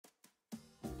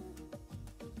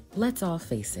Let's all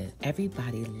face it,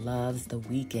 everybody loves the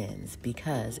weekends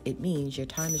because it means your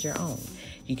time is your own.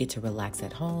 You get to relax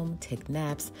at home, take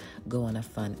naps, go on a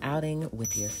fun outing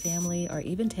with your family, or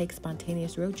even take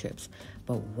spontaneous road trips.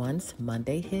 But once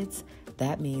Monday hits,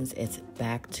 that means it's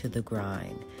back to the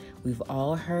grind. We've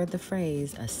all heard the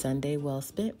phrase, a Sunday well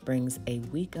spent brings a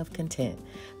week of content.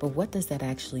 But what does that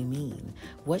actually mean?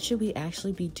 What should we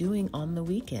actually be doing on the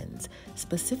weekends,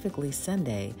 specifically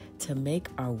Sunday, to make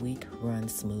our week run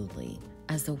smoothly?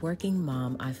 As a working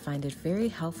mom, I find it very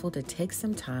helpful to take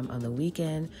some time on the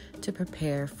weekend to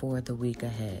prepare for the week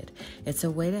ahead. It's a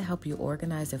way to help you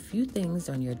organize a few things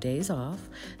on your days off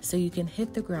so you can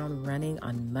hit the ground running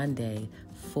on Monday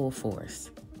full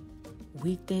force.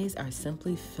 Weekdays are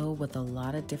simply filled with a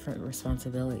lot of different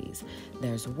responsibilities.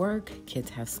 There's work, kids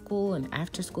have school and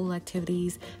after-school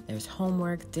activities, there's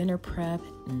homework, dinner prep,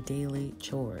 and daily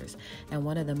chores. And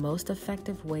one of the most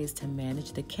effective ways to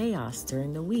manage the chaos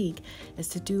during the week is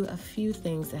to do a few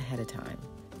things ahead of time.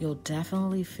 You'll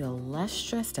definitely feel less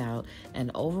stressed out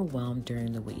and overwhelmed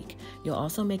during the week. You'll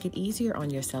also make it easier on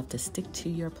yourself to stick to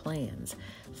your plans.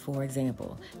 For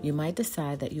example, you might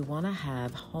decide that you want to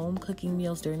have home cooking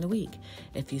meals during the week.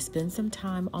 If you spend some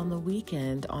time on the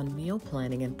weekend on meal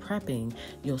planning and prepping,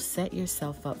 you'll set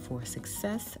yourself up for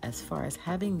success as far as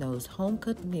having those home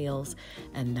cooked meals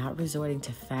and not resorting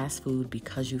to fast food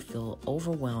because you feel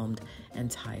overwhelmed and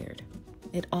tired.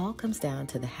 It all comes down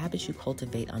to the habits you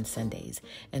cultivate on Sundays.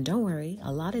 And don't worry,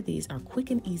 a lot of these are quick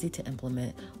and easy to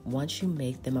implement once you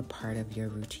make them a part of your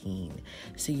routine.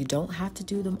 So you don't have to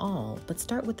do them all, but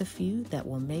start with a few that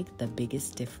will make the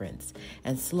biggest difference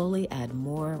and slowly add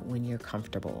more when you're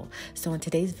comfortable. So in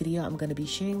today's video, I'm going to be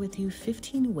sharing with you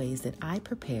 15 ways that I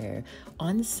prepare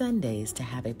on Sundays to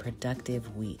have a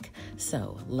productive week.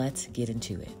 So let's get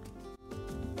into it.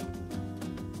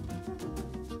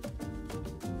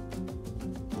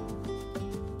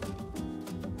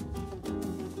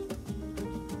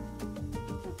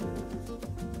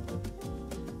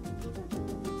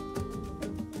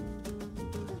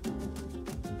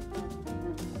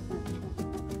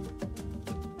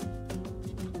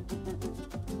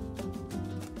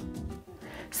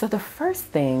 So the first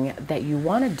thing that you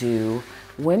want to do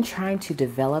when trying to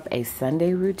develop a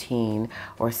Sunday routine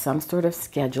or some sort of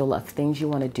schedule of things you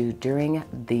want to do during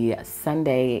the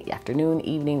Sunday afternoon,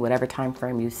 evening, whatever time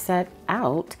frame you set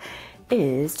out,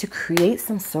 is to create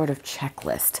some sort of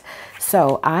checklist.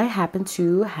 So I happen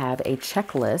to have a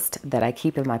checklist that I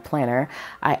keep in my planner.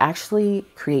 I actually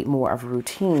create more of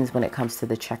routines when it comes to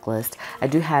the checklist. I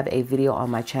do have a video on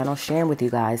my channel sharing with you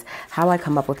guys how I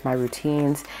come up with my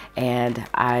routines, and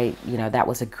that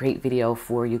was a great video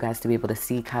for you guys to be able to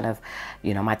see kind of,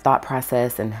 my thought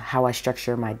process and how I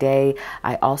structure my day.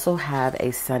 I also have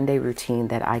a Sunday routine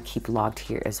that I keep logged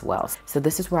here as well. So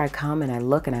this is where I come and I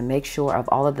look and I make sure of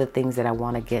all of the things that I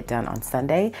want to get done on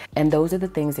Sunday. And those are the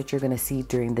things that you're going to see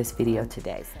during this video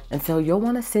today. And so you'll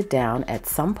want to sit down at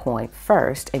some point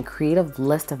first and create a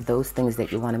list of those things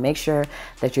that you want to make sure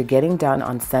that you're getting done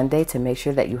on Sunday to make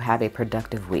sure that you have a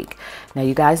productive week. Now,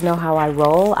 you guys know how I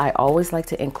roll. I always like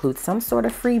to include some sort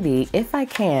of freebie if I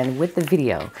can with the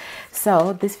video.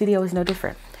 So this video is no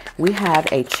different. We have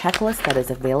a checklist that is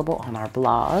available on our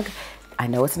blog. I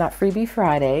know it's not Freebie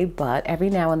Friday, but every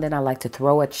now and then I like to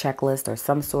throw a checklist or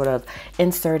some sort of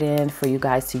insert in for you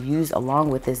guys to use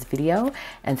along with this video.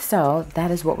 And so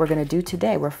that is what we're going to do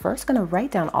today. We're first going to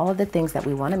write down all of the things that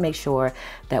we want to make sure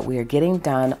that we are getting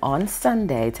done on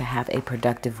Sunday to have a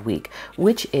productive week,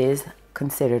 which is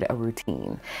considered a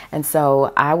routine. And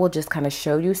so I will just kind of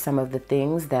show you some of the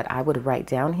things that I would write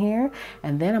down here,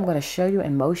 and then I'm going to show you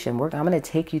in motion. I'm going to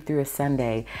take you through a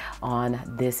Sunday on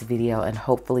this video, and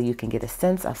hopefully you can get a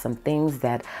sense of some things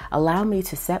that allow me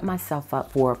to set myself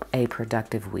up for a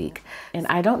productive week. And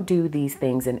I don't do these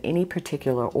things in any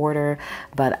particular order,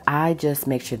 but I just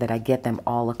make sure that I get them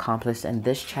all accomplished, and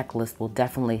this checklist will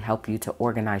definitely help you to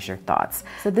organize your thoughts.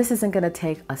 So this isn't going to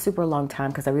take a super long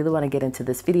time because I really want to get into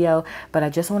this video, but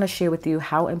I just want to share with you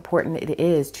how important it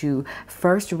is to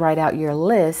first write out your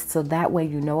list so that way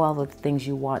you know all of the things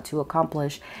you want to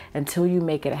accomplish until you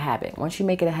make it a habit. Once you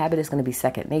make it a habit, it's going to be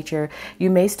second nature. You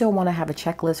may still want to have a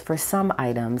checklist for some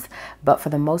items, but for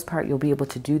the most part, you'll be able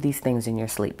to do these things in your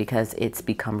sleep because it's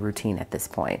become routine at this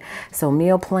point. So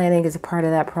meal planning is a part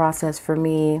of that process for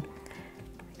me.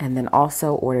 And then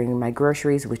also ordering my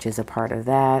groceries, which is a part of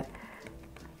that.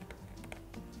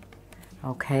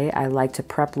 Okay, I like to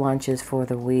prep lunches for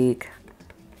the week.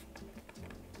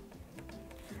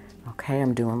 Okay,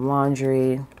 I'm doing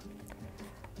laundry,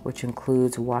 which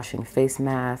includes washing face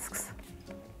masks.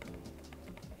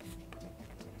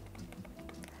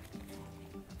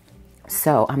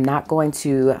 So I'm not going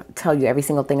to tell you every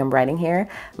single thing I'm writing here.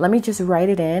 Let me just write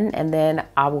it in, and then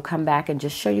I will come back and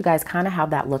just show you guys kind of how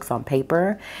that looks on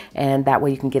paper. And that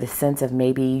way you can get a sense of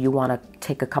maybe you want to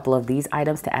take a couple of these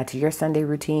items to add to your Sunday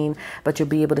routine, but you'll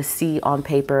be able to see on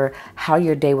paper how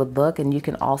your day would look. And you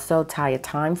can also tie a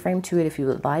time frame to it if you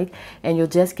would like, and you'll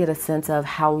just get a sense of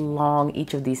how long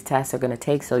each of these tasks are going to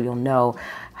take, so you'll know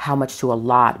how much to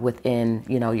allot within,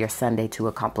 you know, your Sunday to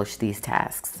accomplish these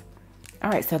tasks. All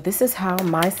right, so this is how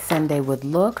my Sunday would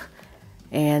look.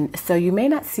 And so you may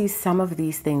not see some of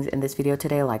these things in this video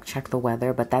today, like check the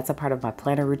weather, but that's a part of my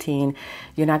planner routine.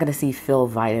 You're not going to see fill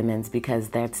vitamins because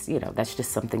that's, you know, that's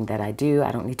just something that I do.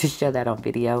 I don't need to show that on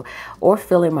video. Or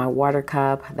filling my water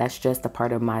cup. That's just a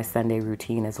part of my Sunday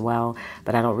routine as well,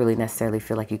 but I don't really necessarily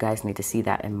feel like you guys need to see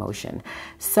that in motion.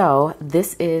 So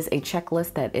this is a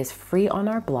checklist that is free on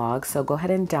our blog. So go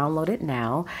ahead and download it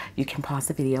now. You can pause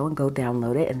the video and go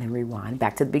download it and then rewind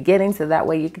back to the beginning, so that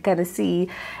way you can kind of see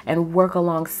and work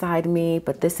alongside me.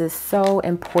 But this is so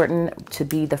important to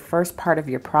be the first part of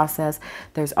your process.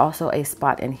 There's also a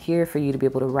spot in here for you to be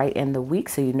able to write in the week,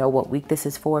 so you know what week this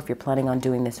is for if you're planning on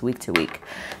doing this week to week.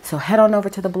 So head on over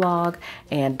to the blog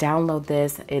and download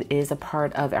this. It is a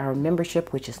part of our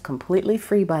membership, which is completely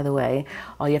free, by the way.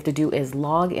 All you have to do is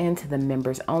log into the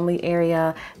members only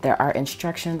area. There are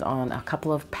instructions on a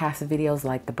couple of past videos,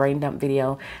 like the brain dump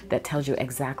video, that tells you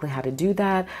exactly how to do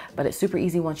that. But it's super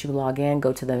easy. Once you log in,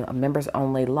 go to the members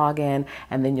only login,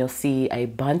 and then you'll see a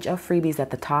bunch of freebies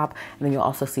at the top, and then you'll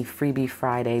also see freebie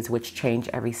Fridays, which change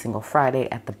every single Friday,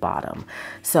 at the bottom.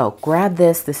 So grab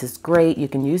this. This is great. You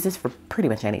can use this for pretty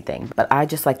much anything, but I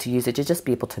just like to use it to just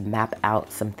be able to map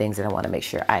out some things that I want to make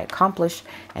sure I accomplish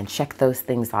and check those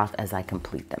things off as I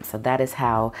complete them. So that is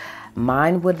how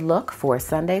mine would look for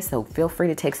Sunday. So feel free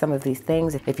to take some of these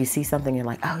things. If you see something you're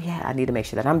like, oh yeah, I need to make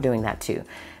sure that I'm doing that too.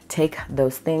 Take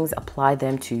those things, apply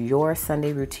them to your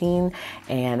Sunday routine,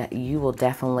 and you will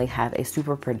definitely have a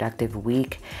super productive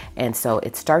week. And so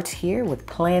it starts here with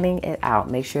planning it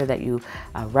out. Make sure that you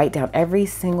write down every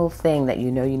single thing that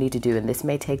you know you need to do. And this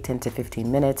may take 10 to 15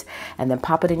 minutes, and then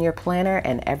pop it in your planner,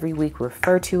 and every week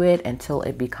refer to it until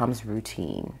it becomes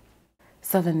routine.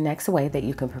 So the next way that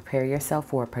you can prepare yourself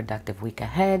for a productive week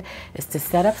ahead is to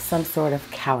set up some sort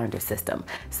of calendar system.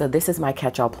 So this is my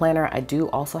catch-all planner. I do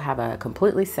also have a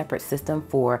completely separate system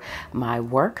for my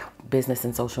work, business,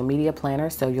 and social media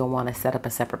planner. So you'll want to set up a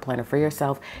separate planner for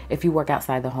yourself if you work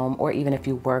outside the home, or even if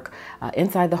you work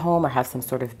inside the home or have some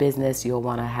sort of business, you'll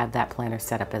want to have that planner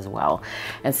set up as well.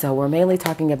 And so we're mainly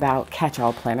talking about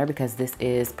catch-all planner because this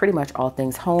is pretty much all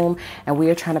things home, and we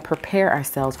are trying to prepare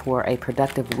ourselves for a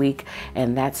productive week.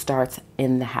 And that starts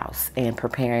in the house and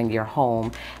preparing your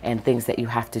home and things that you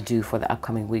have to do for the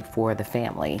upcoming week for the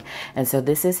family. And so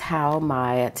this is how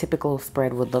my typical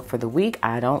spread would look for the week.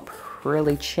 I don't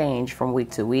really change from week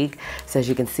to week. So as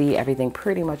you can see, everything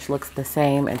pretty much looks the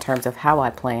same in terms of how I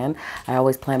plan. I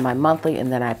always plan my monthly,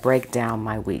 and then I break down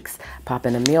my weeks. Pop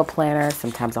in a meal planner.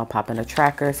 Sometimes I'll pop in a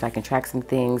tracker so I can track some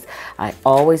things. I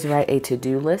always write a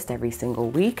to-do list every single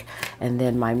week, and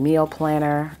then my meal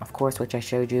planner, of course, which I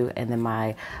showed you, and then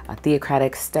my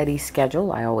theocratic study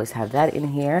schedule. I always have that in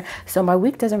here. So my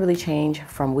week doesn't really change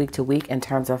from week to week in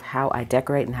terms of how I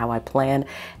decorate and how I plan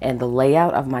and the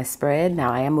layout of my spread.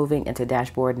 Now I am moving into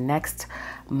Dashboard next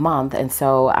month, and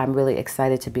so I'm really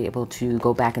excited to be able to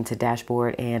go back into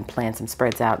Dashboard and plan some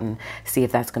spreads out and see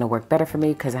if that's going to work better for me,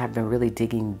 because I have been really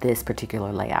digging this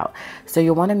particular layout. So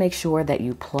you'll want to make sure that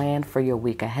you plan for your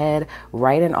week ahead.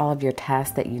 Write in all of your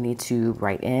tasks that you need to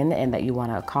write in and that you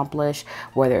want to accomplish,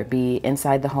 whether it be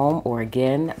inside the home or,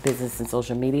 again, business and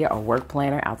social media, or work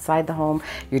planner outside the home.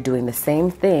 You're doing the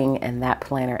same thing in that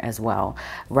planner as well.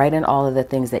 Write in all of the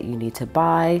things that you need to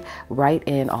buy. Write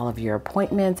in all of your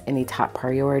appointments, any top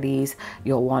priorities.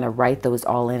 You'll want to write those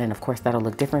all in, and of course that'll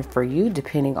look different for you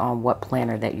depending on what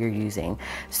planner that you're using.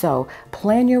 So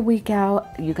plan your week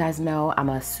out. You guys know I'm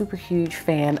a super huge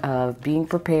fan of being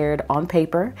prepared on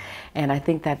paper, and I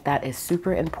think that that is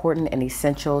super important and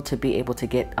essential to be able to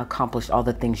get accomplished all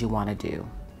the things you want to do.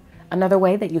 Another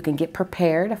way that you can get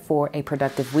prepared for a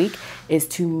productive week is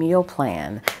to meal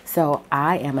plan. So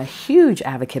I am a huge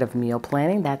advocate of meal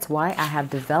planning. That's why I have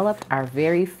developed our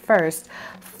very first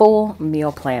full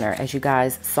meal planner, as you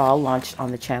guys saw launched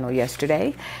on the channel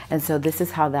yesterday. And so this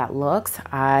is how that looks.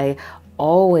 I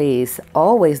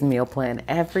always meal plan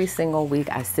every single week.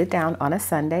 I sit down on a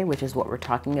Sunday, which is what we're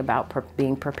talking about,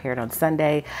 being prepared on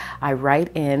Sunday. I write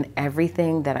in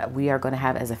everything that we are going to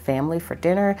have as a family for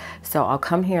dinner. So I'll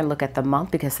come here and look at the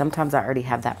month, because sometimes I already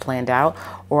have that planned out,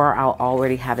 or I'll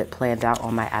already have it planned out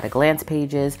on my at a glance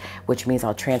pages, which means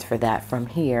I'll transfer that from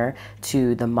here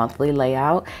to the monthly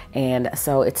layout. And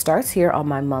so it starts here on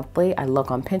my monthly. I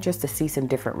look on Pinterest to see some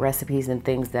different recipes and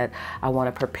things that I want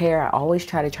to prepare. I always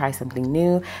try to try something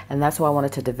new, and that's why I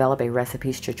wanted to develop a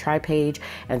recipes to try page.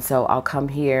 And so I'll come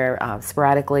here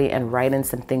sporadically and write in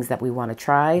some things that we want to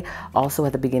try. Also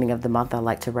at the beginning of the month, I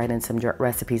like to write in some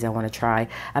recipes I want to try.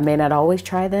 I may not always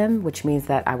try them, which means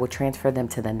that I will transfer them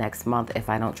to the next month if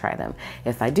I don't try them.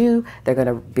 If I do, they're going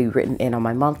to be written in on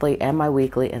my monthly and my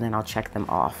weekly, and then I'll check them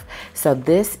off. So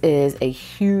this is a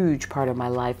huge part of my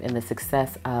life and the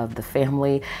success of the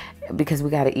family, because we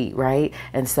got to eat, right?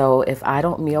 And so if I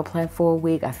don't meal plan for a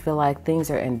week, I feel like things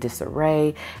are in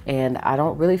disarray, and I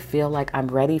don't really feel like I'm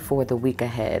ready for the week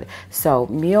ahead. So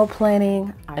meal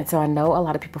planning, and so I know a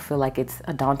lot of people feel like it's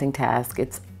a daunting task.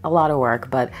 It's a lot of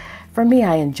work, but for me,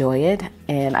 I enjoy it,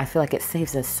 and I feel like it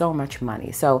saves us so much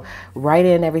money. So write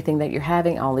in everything that you're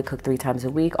having. I only cook 3 times a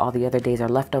week. All the other days are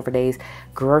leftover days.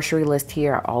 Grocery list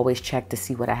here, I always check to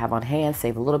see what I have on hand,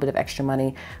 save a little bit of extra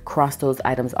money, cross those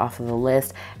items off of the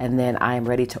list, and then I am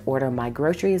ready to order my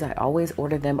groceries. I always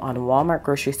order them on Walmart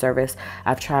grocery service.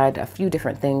 I've tried a few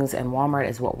different things, and Walmart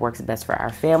is what works best for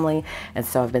our family, and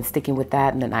so I've been sticking with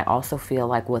that. And then I also feel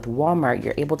like with Walmart,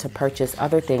 you're able to purchase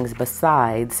other things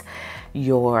besides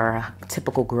your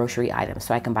typical grocery items.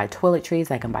 So I can buy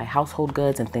toiletries, I can buy household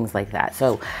goods and things like that.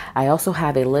 So I also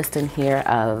have a list in here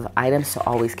of items to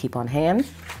always keep on hand.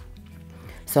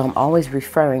 So I'm always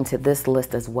referring to this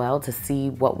list as well to see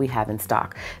what we have in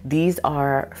stock. These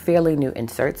are fairly new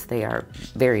inserts. They are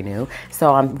very new.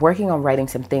 So I'm working on writing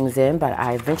some things in, but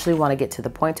I eventually want to get to the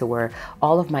point to where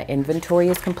all of my inventory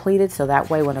is completed. So that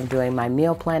way when I'm doing my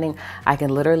meal planning, I can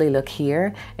literally look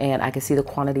here and I can see the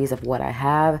quantities of what I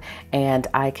have, and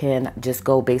I can just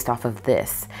go based off of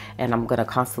this. And I'm going to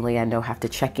constantly, I know, have to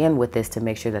check in with this to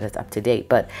make sure that it's up to date.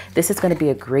 But this is going to be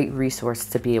a great resource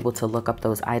to be able to look up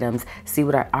those items, see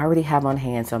what I already have on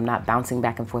hand, so I'm not bouncing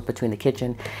back and forth between the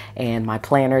kitchen and my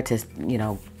planner to, you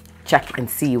know, check and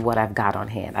see what I've got on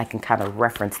hand. I can kind of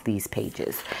reference these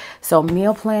pages. So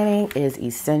meal planning is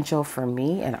essential for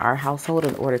me and our household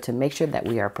in order to make sure that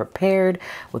we are prepared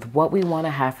with what we want to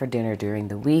have for dinner during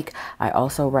the week. I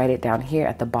also write it down here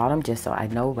at the bottom just so I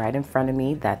know right in front of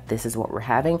me that this is what we're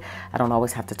having. I don't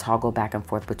always have to toggle back and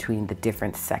forth between the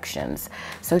different sections.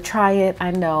 So try it.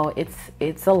 I know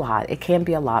it's a lot. It can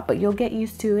be a lot, but you'll get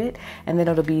used to it, and then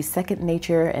it'll be second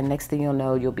nature, and next thing you'll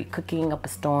know, you'll be cooking up a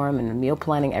storm and meal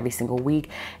planning every single week,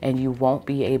 and you won't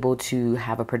be able to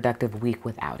have a productive week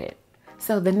without it.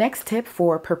 So the next tip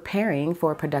for preparing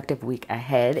for a productive week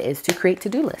ahead is to create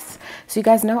to-do lists. So you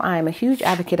guys know I'm a huge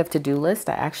advocate of to-do lists.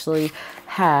 I actually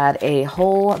had a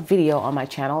whole video on my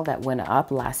channel that went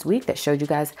up last week that showed you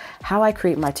guys how I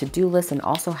create my to-do list, and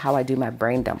also how I do my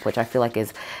brain dump, which I feel like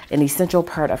is an essential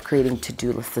part of creating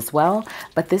to-do lists as well.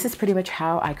 But this is pretty much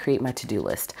how I create my to-do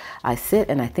list. I sit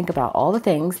and I think about all the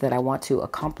things that I want to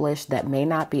accomplish that may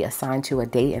not be assigned to a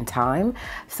date and time.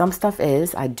 Some stuff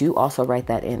is, I do also write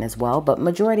that in as well, but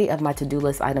majority of my to-do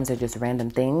list items are just random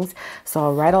things. So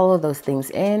I'll write all of those things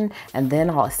in, and then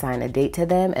I'll assign a date to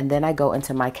them, and then I go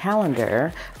into my calendar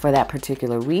for that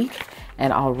particular week,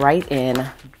 and I'll write in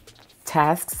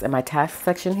tasks in my task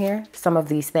section here, some of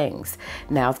these things.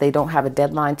 Now, if they don't have a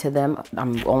deadline to them,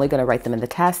 I'm only going to write them in the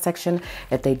task section.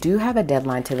 If they do have a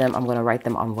deadline to them, I'm going to write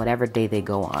them on whatever day they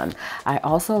go on. I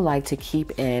also like to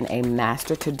keep in a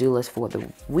master to-do list for the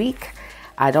week.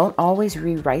 I don't always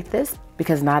rewrite this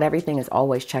because not everything is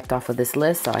always checked off of this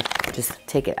list. So I just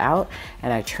take it out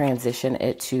and I transition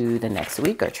it to the next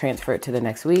week, or transfer it to the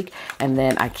next week, and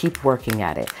then I keep working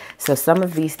at it. So some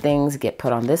of these things get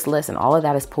put on this list, and all of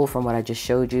that is pulled from what I just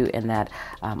showed you in that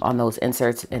on those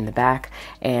inserts in the back.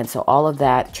 And so all of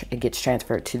that it gets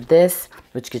transferred to this,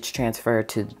 which gets transferred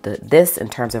to this in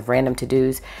terms of random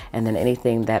to-dos, and then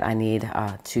anything that I need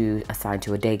to assign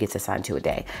to a day gets assigned to a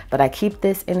day. But I keep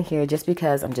this in here just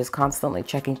because I'm just constantly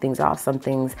checking things off. Some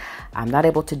things I'm not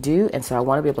able to do, and so I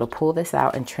want to be able to pull this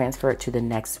out and transfer it to the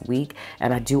next week,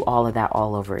 and I do all of that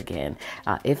all over again.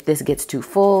 If this gets too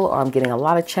full, or I'm getting a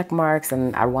lot of check marks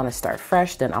and I want to start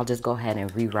fresh, then I'll just go ahead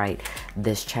and rewrite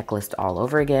this checklist all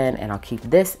over again, and I'll keep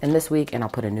this in this week and I'll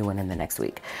put a new one in the next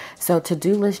week. So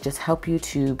to-do lists just help you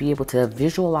to be able to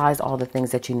visualize all the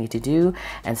things that you need to do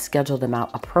and schedule them out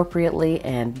appropriately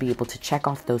and be able to check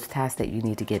off those tasks that you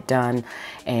need to get done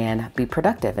and be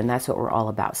productive. And that's what we're all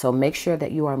about. So make sure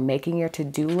that you are making your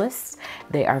to-do lists.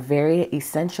 They are very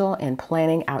essential in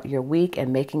planning out your week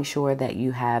and making sure that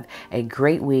you have a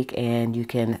great week and you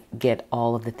can get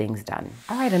all of the things done.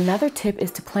 All right, another tip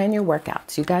is to plan your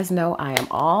workouts. You guys know I am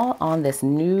all on this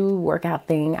new workout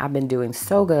thing. I've been doing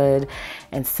so good.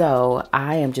 And so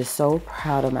I am just so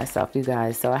proud of myself, you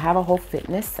guys. So I have a whole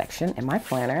fitness section in my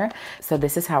planner. So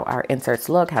this is how our inserts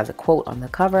look, has a quote on the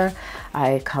cover.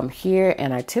 I come here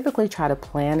and I typically try to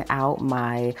plan out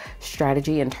my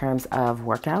strategy in terms of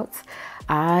workouts.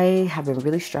 I have been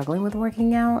really struggling with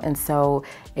working out, and so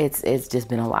it's just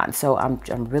been a lot. So I'm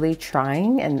really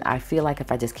trying, and I feel like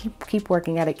if I just keep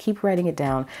working at it, keep writing it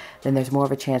down, then there's more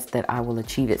of a chance that I will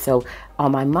achieve it. So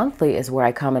on my monthly is where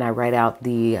I come and I write out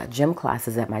the gym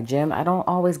classes at my gym. I don't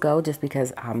always go just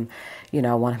because I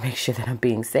want to make sure that I'm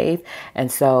being safe.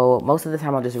 And so most of the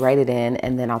time I'll just write it in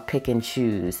and then I'll pick and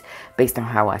choose based on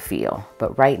how I feel.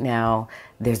 But right now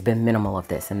there's been minimal of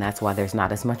this, and that's why there's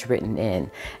not as much written in.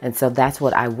 And so that's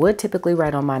what I would typically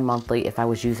write on my monthly if I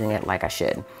was using it like I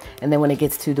should. And then when it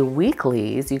gets to the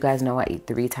weeklies, you guys know I eat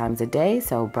 3 times a day.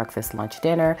 So breakfast, lunch,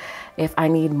 dinner. If I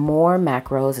need more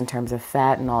macros in terms of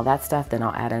fat and all that stuff, then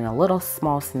I'll add in a little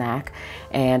small snack.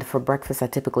 And for breakfast, I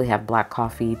typically have black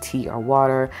coffee, tea, or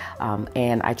water.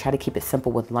 And I try to keep it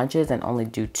simple with lunches and only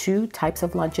do 2 types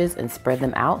of lunches and spread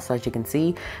them out. So as you can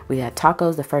see, we had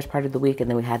tacos the first part of the week, and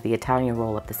then we had the Italian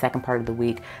roll up the second part of the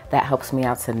week. That helps me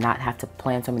out to not have to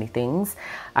plan so many things.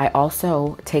 I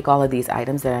also take all of these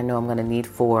items that I know I'm going to need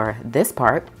for this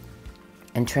part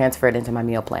and transfer it into my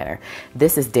meal planner.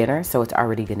 This is dinner, so it's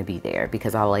already going to be there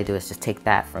because all I do is just take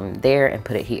that from there and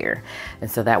put it here.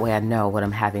 And so that way I know what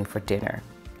I'm having for dinner.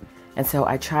 And so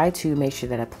I try to make sure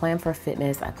that I plan for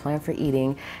fitness, I plan for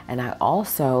eating, and I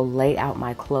also lay out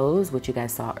my clothes, which you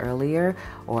guys saw earlier,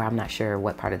 or I'm not sure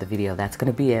what part of the video that's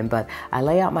gonna be in, but I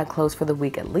lay out my clothes for the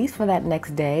week, at least for that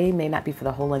next day, may not be for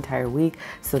the whole entire week.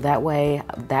 So that way,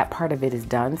 that part of it is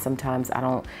done. Sometimes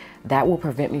that will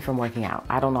prevent me from working out.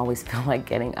 I don't always feel like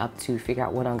getting up to figure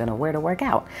out what I'm gonna wear to work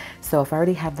out. So if I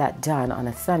already have that done on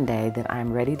a Sunday, then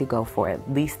I'm ready to go for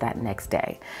at least that next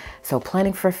day. So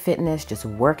planning for fitness, just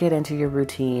work it into your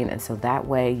routine. And so that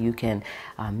way you can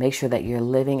make sure that you're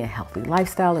living a healthy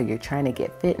lifestyle, or you're trying to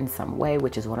get fit in some way,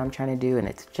 which is what I'm trying to do. And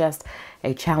it's just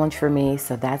a challenge for me.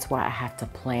 So that's why I have to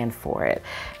plan for it.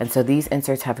 And so these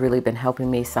inserts have really been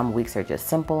helping me. Some weeks are just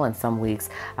simple, and some weeks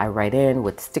I write in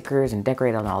with stickers and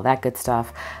decorate and all that good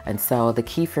stuff. And so the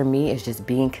key for me is just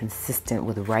being consistent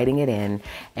with writing it in.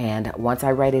 And once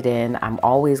I write it in, I'm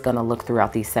always going to look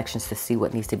throughout these sections to see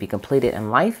what needs to be completed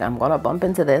in life. I'm going to bump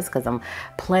into this because I'm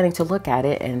planning to look at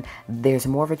it, and there's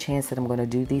more of a chance that I'm going to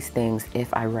do these things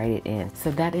if I write it in.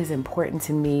 So that is important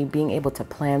to me, being able to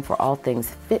plan for all things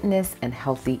fitness and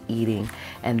healthy eating.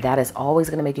 And that is always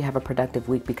going to make you have a productive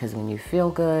week, because when you feel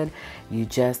good, you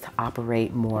just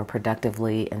operate more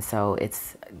productively. And so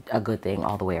it's a good thing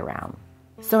all the way around.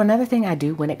 So another thing I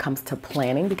do when it comes to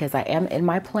planning, because I am in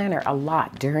my planner a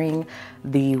lot during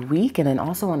the week and then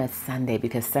also on a Sunday,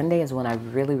 because Sunday is when I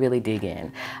really dig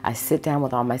in. I sit down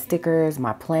with all my stickers,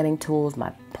 my planning tools,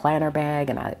 my planner bag,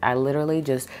 and I literally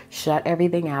just shut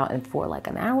everything out, and for like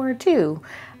an hour or 2,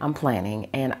 I'm planning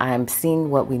and I'm seeing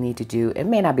what we need to do. It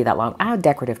may not be that long. I have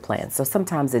decorative plans, so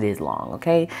sometimes it is long,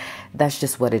 okay? That's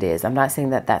just what it is. I'm not saying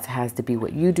that has to be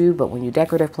what you do, but when you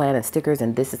decorative plan and stickers,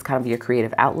 and this is kind of your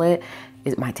creative outlet,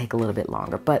 it might take a little bit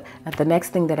longer. But the next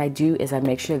thing that I do is I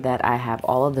make sure that I have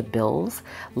all of the bills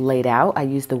laid out. I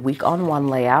use the week on one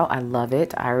layout. I love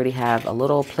it. I already have a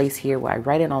little place here where I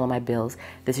write in all of my bills.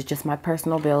 This is just my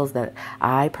personal bills that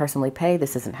I personally pay.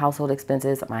 This isn't household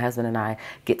expenses. My husband and I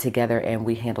get together and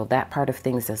we handle that part of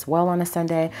things as well on a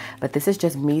Sunday. But this is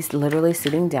just me literally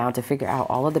sitting down to figure out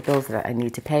all of the bills that I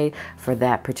need to pay for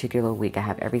that particular week. I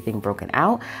have everything broken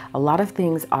out. A lot of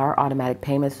things are automatic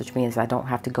payments, which means I don't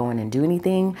have to go in and do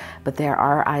anything, but there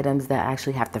are items that I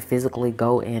actually have to physically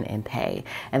go in and pay.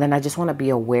 And then I just want to be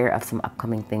aware of some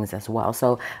upcoming things as well.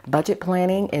 So budget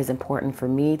planning is important for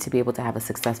me to be able to have a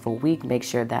successful week, make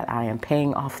sure that I am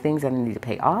paying off things that I need to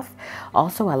pay off.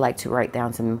 Also, I like to write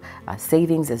down some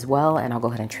savings as well, and I'll go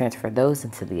ahead and transfer those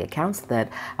into the accounts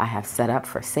that I have set up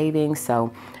for savings.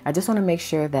 So I just want to make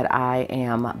sure that I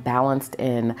am balanced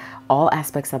in all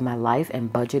aspects of my life,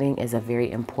 and budgeting is a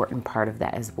very important part of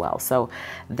that as well. So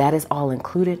that is all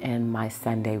included in my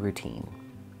Sunday routine.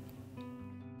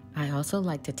 I also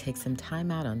like to take some time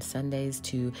out on Sundays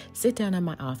to sit down in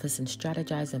my office and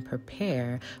strategize and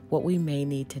prepare what we may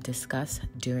need to discuss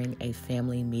during a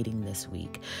family meeting this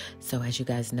week. So as you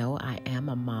guys know, I am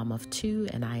a mom of 2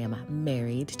 and I am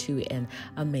married to an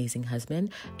amazing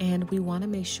husband. And we want to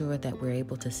make sure that we're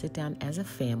able to sit down as a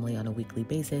family on a weekly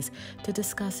basis to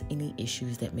discuss any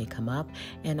issues that may come up,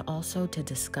 and also to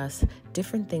discuss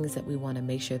different things that we want to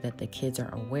make sure that the kids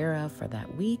are aware of for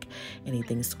that week,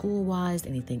 anything school-wise,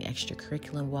 anything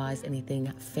extracurriculum-wise,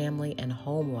 anything family and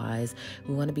home-wise.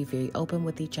 We want to be very open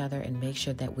with each other and make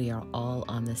sure that we are all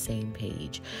on the same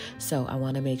page. So I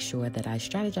want to make sure that I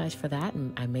strategize for that,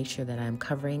 and I make sure that I'm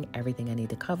covering everything I need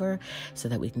to cover so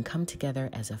that we can come together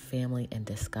as a family and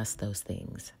discuss those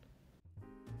things.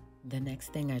 The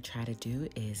next thing I try to do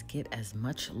is get as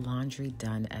much laundry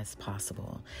done as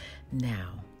possible. Now,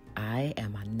 I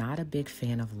am not a big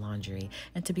fan of laundry.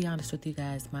 And to be honest with you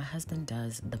guys, my husband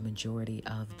does the majority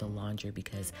of the laundry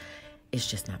because it's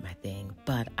just not my thing.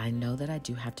 But I know that I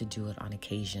do have to do it on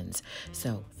occasions.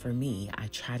 So for me, I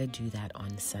try to do that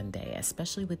on Sunday,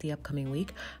 especially with the upcoming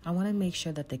week. I want to make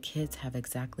sure that the kids have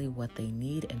exactly what they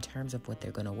need in terms of what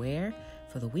they're going to wear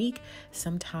for the week.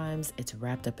 Sometimes it's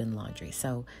wrapped up in laundry.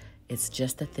 So it's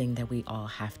just a thing that we all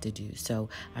have to do. So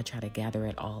I try to gather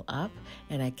it all up,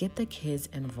 and I get the kids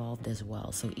involved as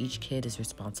well. So each kid is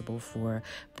responsible for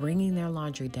bringing their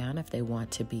laundry down if they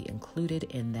want to be included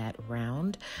in that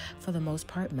round. For the most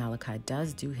part, Malachi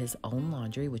does do his own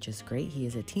laundry, which is great. He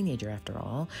is a teenager after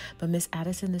all, but Miss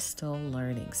Addison is still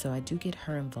learning. So I do get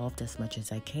her involved as much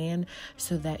as I can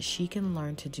so that she can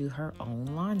learn to do her own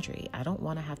laundry. I don't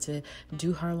want to have to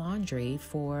do her laundry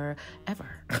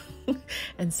forever.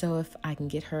 And so if I can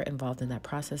get her involved in that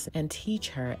process and teach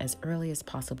her as early as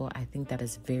possible, I think that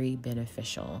is very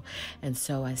beneficial. And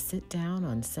so I sit down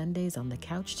on Sundays on the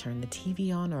couch, turn the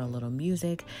TV on or a little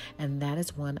music, and that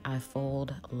is when I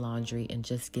fold laundry and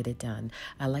just get it done.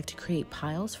 I like to create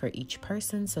piles for each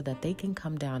person so that they can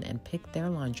come down and pick their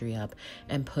laundry up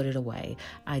and put it away.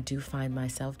 I do find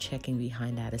myself checking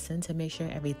behind Addison to make sure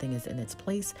everything is in its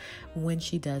place when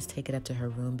she does take it up to her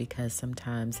room, because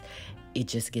sometimes it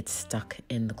just gets stuck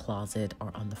in the closet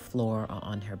or on the floor or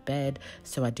on her bed.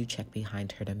 So I do check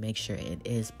behind her to make sure it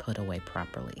is put away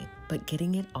properly. But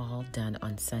getting it all done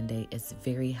on Sunday is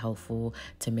very helpful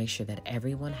to make sure that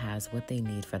everyone has what they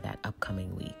need for that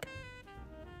upcoming week.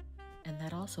 And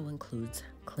that also includes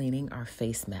cleaning our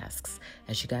face masks.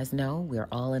 As you guys know, we're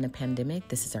all in a pandemic.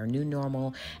 This is our new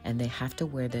normal, and they have to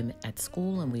wear them at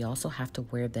school, and we also have to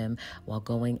wear them while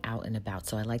going out and about.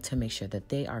 So I like to make sure that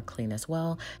they are clean as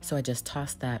well. So I just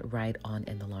toss that right on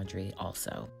in the laundry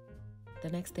also. The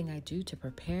next thing I do to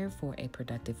prepare for a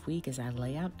productive week is I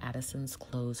lay out Addison's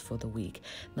clothes for the week.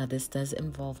 Now, this does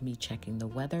involve me checking the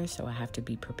weather, so I have to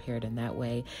be prepared in that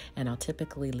way. And I'll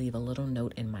typically leave a little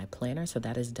note in my planner, so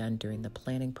that is done during the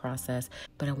planning process.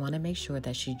 But I want to make sure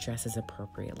that she dresses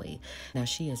appropriately. Now,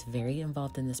 she is very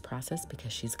involved in this process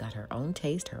because she's got her own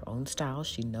taste, her own style.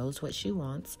 She knows what she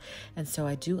wants. And so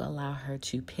I do allow her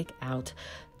to pick out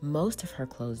most of her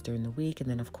clothes during the week. And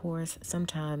then of course,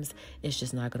 sometimes it's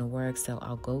just not going to work. So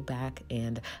I'll go back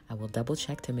and I will double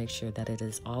check to make sure that it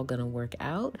is all going to work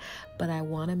out. But I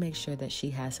want to make sure that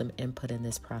she has some input in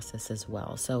this process as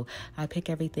well. So I pick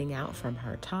everything out from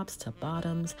her tops to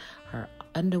bottoms, her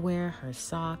underwear, her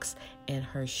socks, and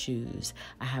her shoes.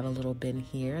 I have a little bin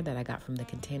here that I got from the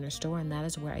Container Store, and that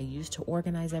is where I use to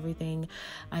organize everything.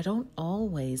 I don't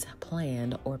always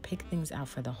plan or pick things out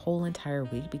for the whole entire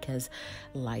week because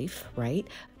life, right?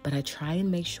 But I try and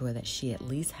make sure that she at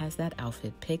least has that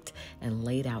outfit picked and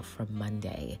laid out for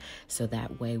Monday. So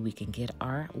that way we can get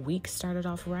our week started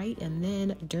off right. And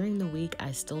then during the week,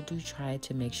 I still do try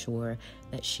to make sure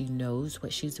that she knows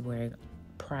what she's wearing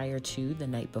prior to the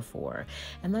night before.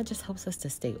 And that just helps us to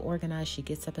stay organized. She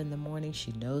gets up in the morning,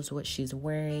 she knows what she's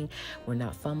wearing. We're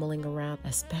not fumbling around,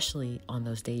 especially on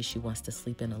those days she wants to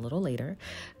sleep in a little later.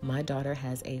 My daughter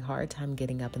has a hard time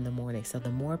getting up in the morning, so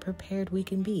the more prepared we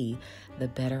can be, the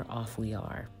better off we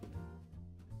are.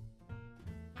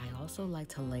 I also like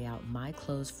to lay out my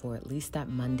clothes for at least that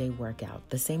Monday workout.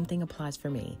 The same thing applies for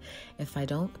me. If I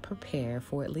don't prepare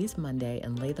for at least Monday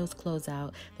and lay those clothes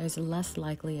out, there's less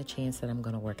likely a chance that I'm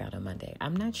going to work out on Monday.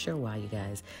 I'm not sure why, you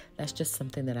guys. That's just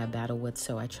something that I battle with.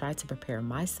 So I try to prepare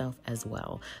myself as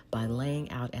well by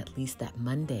laying out at least that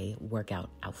Monday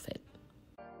workout outfit.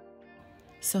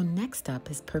 So next up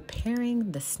is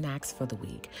preparing the snacks for the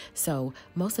week. So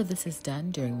most of this is done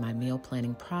during my meal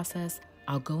planning process.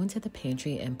 I'll go into the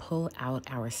pantry and pull out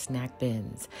our snack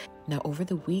bins. Now, over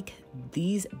the week,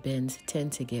 these bins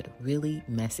tend to get really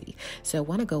messy. So I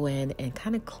want to go in and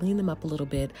kind of clean them up a little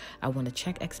bit. I want to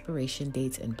check expiration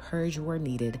dates and purge where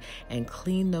needed and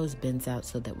clean those bins out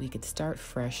so that we could start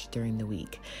fresh during the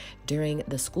week. During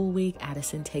the school week,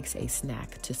 Addison takes a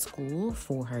snack to school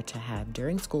for her to have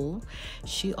during school.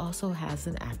 She also has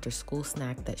an after-school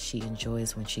snack that she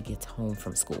enjoys when she gets home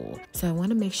from school. So I want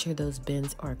to make sure those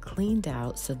bins are cleaned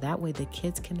out so that way the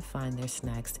kids can find their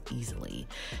snacks easily.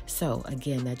 So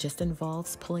again, that just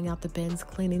involves pulling out the bins,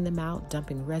 cleaning them out,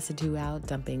 dumping residue out,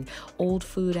 dumping old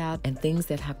food out, and things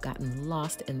that have gotten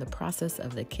lost in the process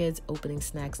of the kids opening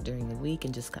snacks during the week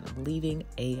and just kind of leaving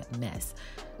a mess.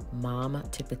 Mom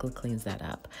typically cleans that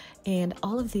up. And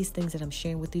all of these things that I'm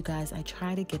sharing with you guys, I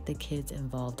try to get the kids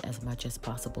involved as much as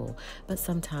possible, but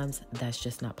sometimes that's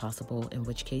just not possible, in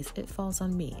which case it falls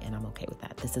on me, and I'm okay with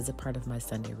that. This is a part of my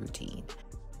Sunday routine.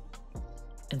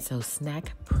 And so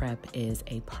snack prep is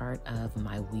a part of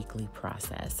my weekly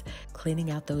process.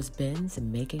 Cleaning out those bins and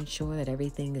making sure that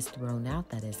everything is thrown out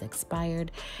that is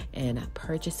expired, and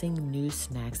purchasing new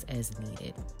snacks as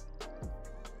needed.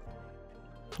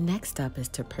 Next up is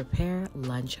to prepare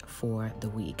lunch for the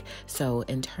week. So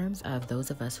in terms of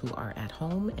those of us who are at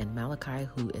home and Malachi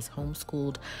who is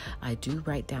homeschooled, I do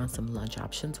write down some lunch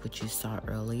options, which you saw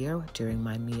earlier during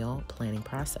my meal planning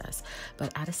process.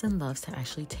 But Addison loves to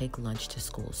actually take lunch to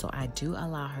school. So I do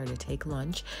allow her to take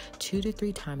lunch 2 to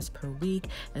 3 times per week.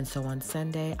 And so on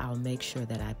Sunday, I'll make sure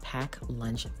that I pack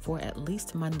lunch for at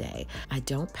least Monday. I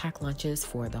don't pack lunches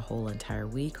for the whole entire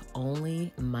week,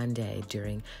 only Monday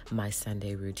during my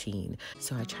Sunday routine.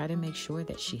 So I try to make sure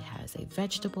that she has a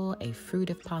vegetable, a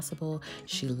fruit if possible.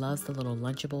 She loves the little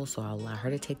Lunchable, so I'll allow her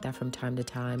to take that from time to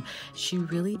time. She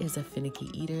really is a finicky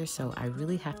eater, so I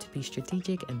really have to be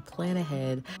strategic and plan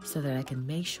ahead so that I can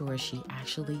make sure she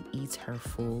actually eats her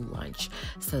full lunch.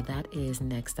 So that is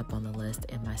next up on the list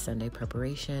in my Sunday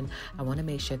preparation. I want to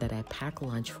make sure that I pack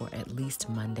lunch for at least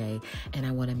Monday, and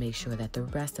I want to make sure that the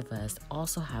rest of us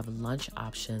also have lunch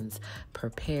options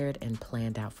prepared and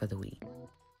planned out for the week.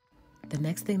 The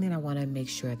next thing that I want to make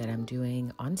sure that I'm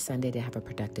doing on Sunday to have a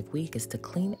productive week is to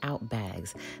clean out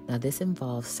bags. Now, this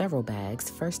involves several bags.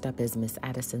 First up is Miss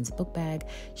Addison's book bag.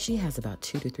 She has about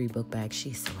 2 to 3 book bags.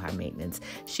 She's so high maintenance.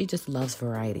 She just loves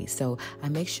variety. So I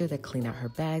make sure to clean out her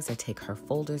bags. I take her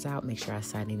folders out, make sure I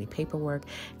sign any paperwork,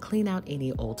 clean out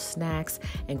any old snacks,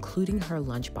 including her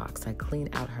lunchbox. I clean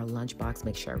out her lunchbox,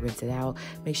 make sure I rinse it out,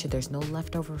 make sure there's no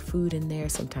leftover food in there.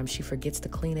 Sometimes she forgets to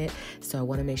clean it. So I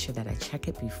want to make sure that I check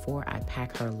it before I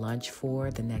pack her lunch for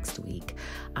the next week.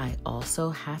 I also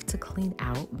have to clean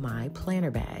out my planner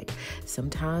bag.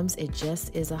 Sometimes it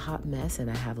just is a hot mess and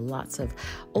I have lots of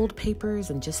old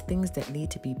papers and just things that need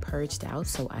to be purged out.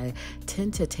 So I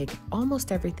tend to take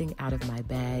almost everything out of my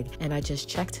bag and I just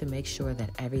check to make sure that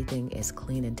everything is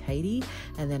clean and tidy,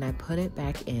 and then I put it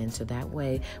back in so that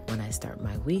way when I start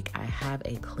my week, I have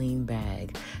a clean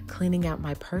bag. Cleaning out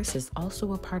my purse is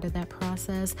also a part of that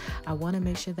process. I want to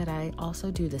make sure that I also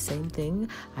do the same thing.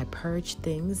 I purge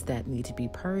things that need to be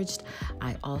purged.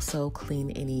 I also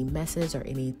clean any messes or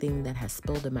anything that has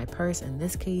spilled in my purse. In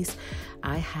this case,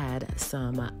 I had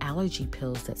some allergy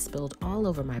pills that spilled all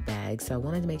over my bag. So I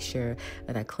wanted to make sure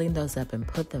that I cleaned those up and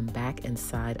put them back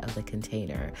inside of the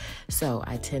container. So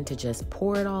I tend to just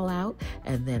pour it all out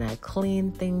and then I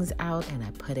clean things out and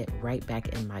I put it right back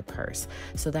in my purse.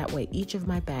 So that way each of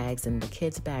my bags and the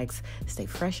kids' bags stay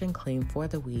fresh and clean for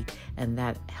the week, and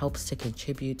that helps to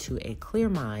contribute to a clear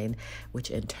mind,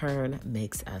 which in turn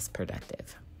makes us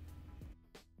productive.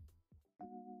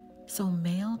 So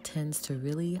mail tends to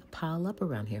really pile up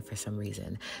around here for some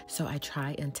reason. So I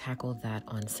try and tackle that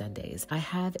on Sundays. I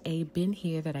have a bin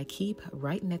here that I keep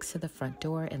right next to the front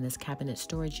door in this cabinet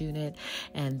storage unit.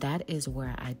 And that is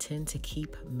where I tend to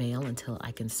keep mail until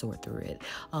I can sort through it.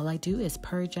 All I do is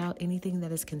purge out anything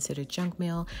that is considered junk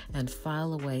mail and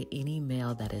file away any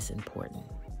mail that is important.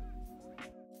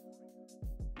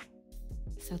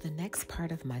 So the next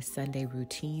part of my Sunday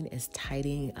routine is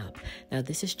tidying up. Now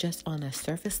this is just on a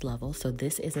surface level, so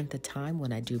this isn't the time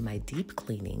when I do my deep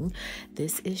cleaning.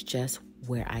 This is just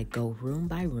where I go room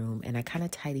by room and I kind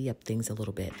of tidy up things a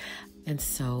little bit. And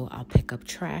so I'll pick up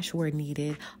trash where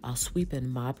needed. I'll sweep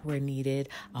and mop where needed.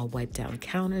 I'll wipe down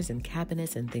counters and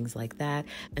cabinets and things like that.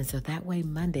 And so that way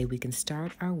Monday we can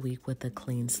start our week with a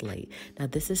clean slate. Now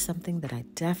this is something that I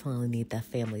definitely need the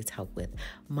family's help with.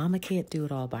 Mama can't do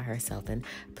it all by herself, and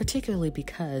particularly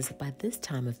because by this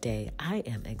time of day I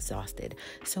am exhausted.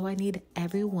 So I need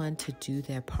everyone to do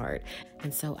their part.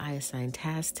 And so I assign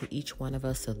tasks to each one of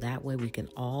us so that way we can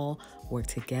all work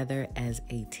together as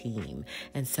a team.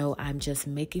 And so I'm just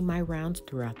making my rounds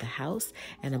throughout the house,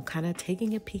 and I'm kind of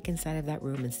taking a peek inside of that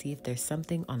room and see if there's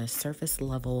something on a surface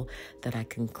level that I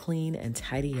can clean and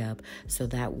tidy up, so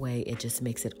that way it just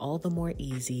makes it all the more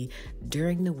easy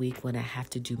during the week when I have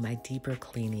to do my deeper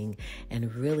cleaning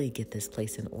and really get this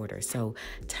place in order. So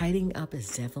tidying up is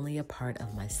definitely a part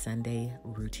of my Sunday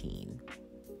routine.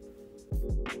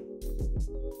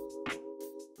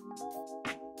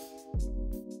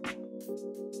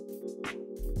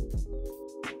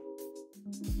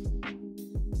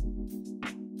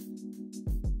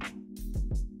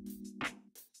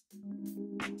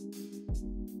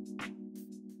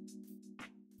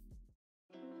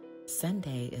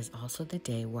 Sunday is also the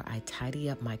day where I tidy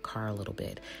up my car a little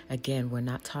bit. Again, we're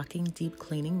not talking deep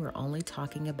cleaning. We're only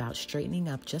talking about straightening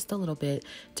up just a little bit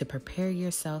to prepare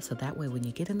yourself so that way when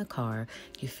you get in the car,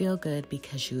 you feel good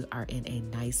because you are in a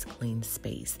nice, clean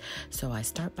space. So I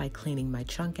start by cleaning my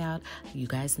trunk out. You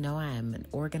guys know I am an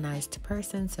organized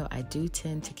person, so I do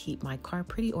tend to keep my car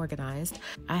pretty organized.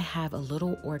 I have a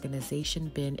little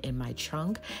organization bin in my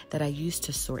trunk that I use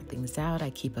to sort things out. I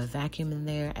keep a vacuum in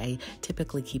there. I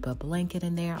typically keep a blanket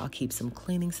in there. I'll keep some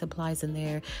cleaning supplies in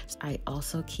there. I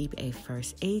also keep a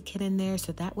first aid kit in there,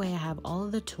 so that way I have all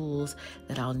of the tools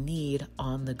that I'll need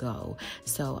on the go.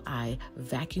 So I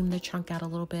vacuum the trunk out a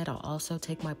little bit. I'll also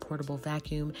take my portable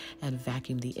vacuum and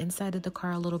vacuum the inside of the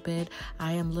car a little bit.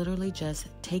 I am literally just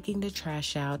taking the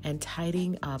trash out and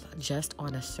tidying up just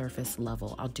on a surface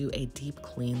level. I'll do a deep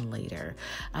clean later.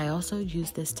 I also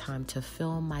use this time to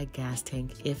fill my gas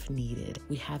tank if needed.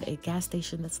 We have a gas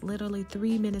station that's literally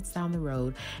 3 minutes down the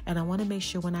road, and I want to make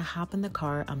sure when I hop in the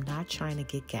car, I'm not trying to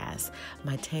get gas.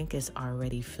 My tank is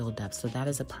already filled up, so that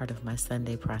is a part of my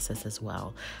Sunday process as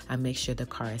well. I make sure the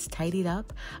car is tidied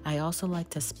up. I also like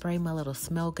to spray my little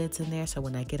smell goods in there, so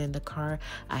when I get in the car,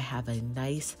 I have a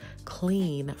nice,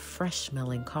 clean, fresh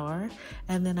smelling car,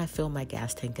 and then I fill my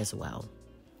gas tank as well.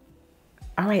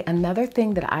 All right, another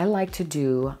thing that I like to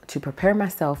do to prepare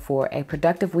myself for a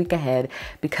productive week ahead,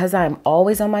 because I'm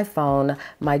always on my phone,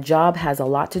 my job has a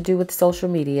lot to do with social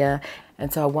media.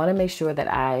 And so I want to make sure that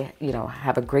I,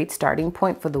 have a great starting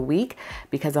point for the week,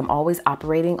 because I'm always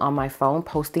operating on my phone,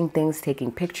 posting things,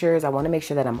 taking pictures. I want to make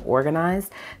sure that I'm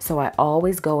organized. So I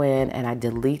always go in and I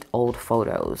delete old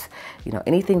photos.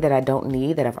 Anything that I don't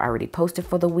need that I've already posted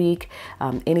for the week,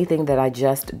 anything that I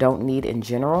just don't need in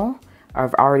general.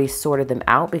 I've already sorted them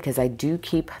out, because I do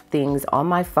keep things on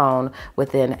my phone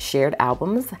within shared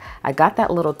albums. I got that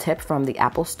little tip from the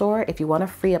Apple Store. If you want to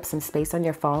free up some space on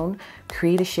your phone,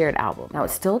 create a shared album. Now, it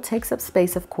still takes up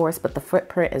space, of course, but the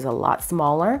footprint is a lot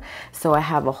smaller. So I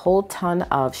have a whole ton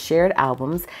of shared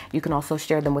albums. You can also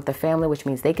share them with the family, which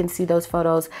means they can see those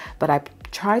photos. But I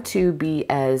try to be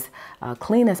as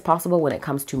clean as possible when it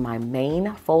comes to my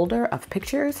main folder of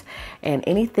pictures. And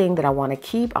anything that I want to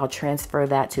keep, I'll transfer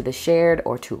that to the shared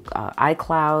or to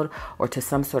iCloud or to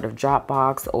some sort of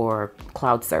Dropbox or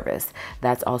cloud service.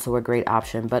 That's also a great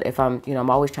option. But if I'm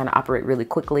always trying to operate really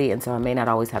quickly, and so I may not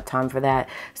always have time for that.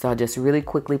 So I'll just really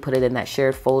quickly put it in that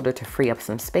shared folder to free up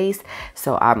some space.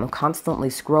 So I'm constantly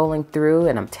scrolling through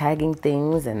and I'm tagging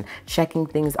things and checking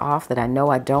things off that I know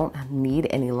I don't need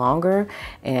any longer.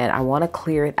 And I want to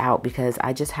clear it out, because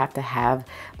I just have to have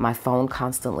my phone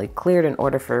constantly cleared in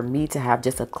order for me to have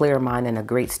just a clear mind and a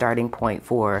great starting point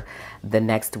for the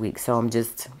next week. So I'm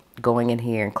just going in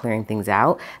here and clearing things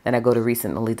out. Then I go to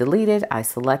recently deleted, I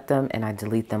select them and I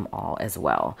delete them all as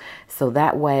well. So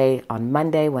that way on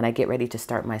Monday, when I get ready to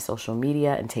start my social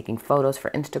media and taking photos for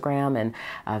Instagram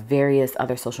and various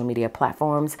other social media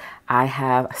platforms, I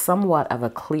have somewhat of a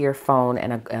clear phone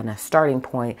and a starting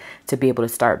point to be able to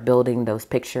start building those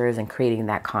pictures and creating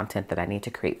that content that I need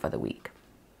to create for the week.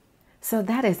 So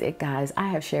that is it, guys. I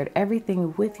have shared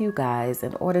everything with you guys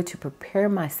in order to prepare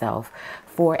myself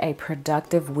for a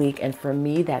productive week. And for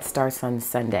me, that starts on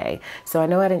Sunday. So I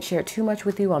know I didn't share too much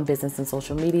with you on business and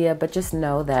social media, but just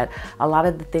know that a lot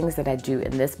of the things that I do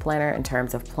in this planner in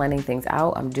terms of planning things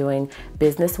out, I'm doing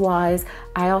business-wise.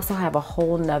 I also have a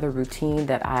whole nother routine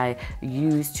that I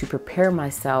use to prepare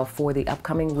myself for the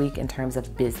upcoming week in terms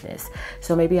of business.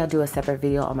 So maybe I'll do a separate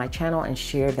video on my channel and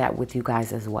share that with you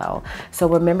guys as well. So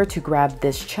remember to grab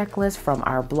this checklist from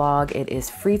our blog. It is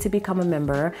free to become a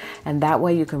member, and that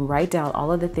way you can write down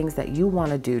all of the things that you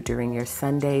want to do during your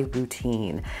Sunday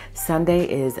routine. Sunday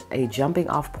is a jumping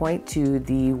off point to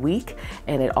the week,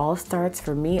 and it all starts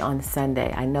for me on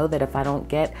Sunday. I know that if I don't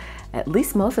get at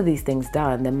least most of these things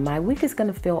done, then my week is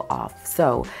going to feel off.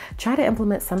 So try to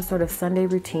implement some sort of Sunday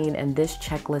routine, and this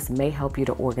checklist may help you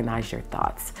to organize your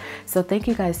thoughts. So thank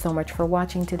you guys so much for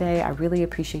watching today. I really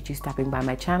appreciate you stopping by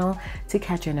my channel to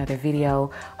catch another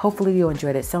video. Hopefully you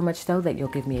enjoyed it so much so that you'll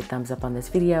give me a thumbs up on this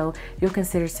video. You'll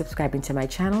consider subscribing to my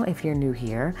channel if you're new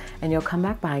here, and you'll come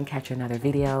back by and catch another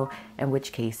video, in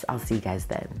which case I'll see you guys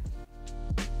then.